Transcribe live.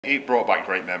It brought back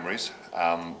great memories,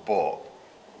 but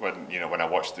when I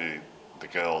watched the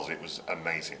girls, it was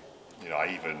amazing.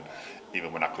 I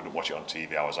even when I couldn't watch it on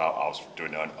TV, I was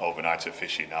doing an overnighter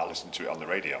fishing. I listened to it on the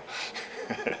radio.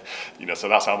 So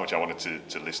that's how much I wanted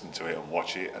to listen to it and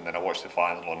watch it. And then I watched the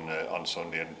final on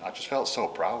Sunday, and I just felt so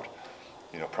proud.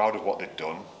 Proud of what they've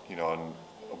done. And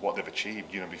what they've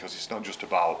achieved. Because it's not just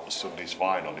about Sunday's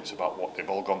final; it's about what they've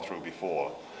all gone through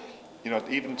before.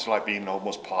 Even to like being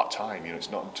almost part-time,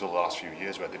 it's not until the last few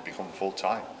years where they've become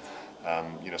full-time.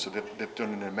 So they've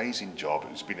done an amazing job.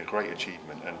 It's been a great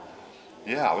achievement, and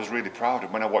yeah, I was really proud.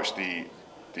 And when I watched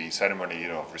the ceremony,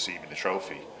 of receiving the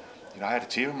trophy, I had a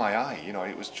tear in my eye.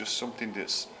 It was just something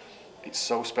it's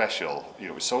so special.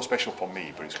 It's so special for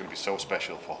me, but it's going to be so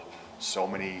special for so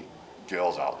many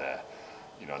girls out there.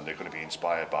 And they're going to be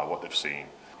inspired by what they've seen.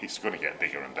 It's going to get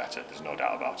bigger and better, there's no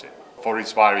doubt about it. For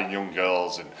inspiring young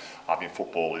girls and having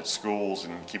football in schools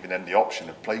and giving them the option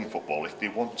of playing football if they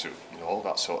want to, all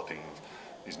that sort of thing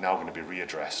is now going to be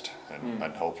readdressed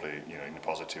and hopefully, in a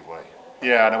positive way.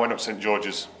 Yeah, and I went up to St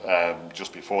George's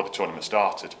just before the tournament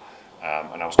started,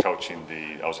 and I was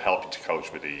helping to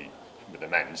coach with the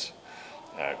men's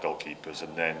goalkeepers,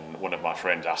 and then one of my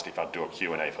friends asked if I'd do a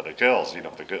Q&A for the girls, the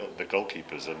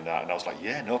goalkeepers, and I was like,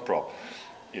 yeah, no problem.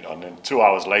 And then 2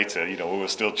 hours later, we were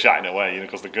still chatting away,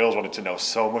 because the girls wanted to know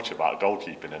so much about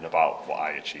goalkeeping and about what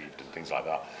I achieved and things like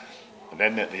that. And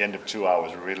then at the end of 2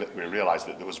 hours, we realised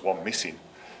that there was one missing,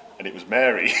 and it was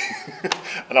Mary.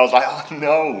 And I was like, oh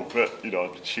no!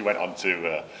 But she went on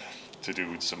to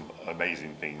do some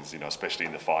amazing things, especially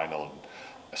in the final, and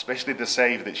especially the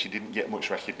save that she didn't get much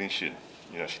recognition.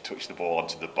 She touched the ball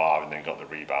onto the bar and then got the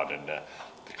rebound, and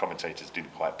the commentators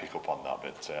didn't quite pick up on that,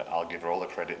 but I'll give her all the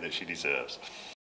credit that she deserves.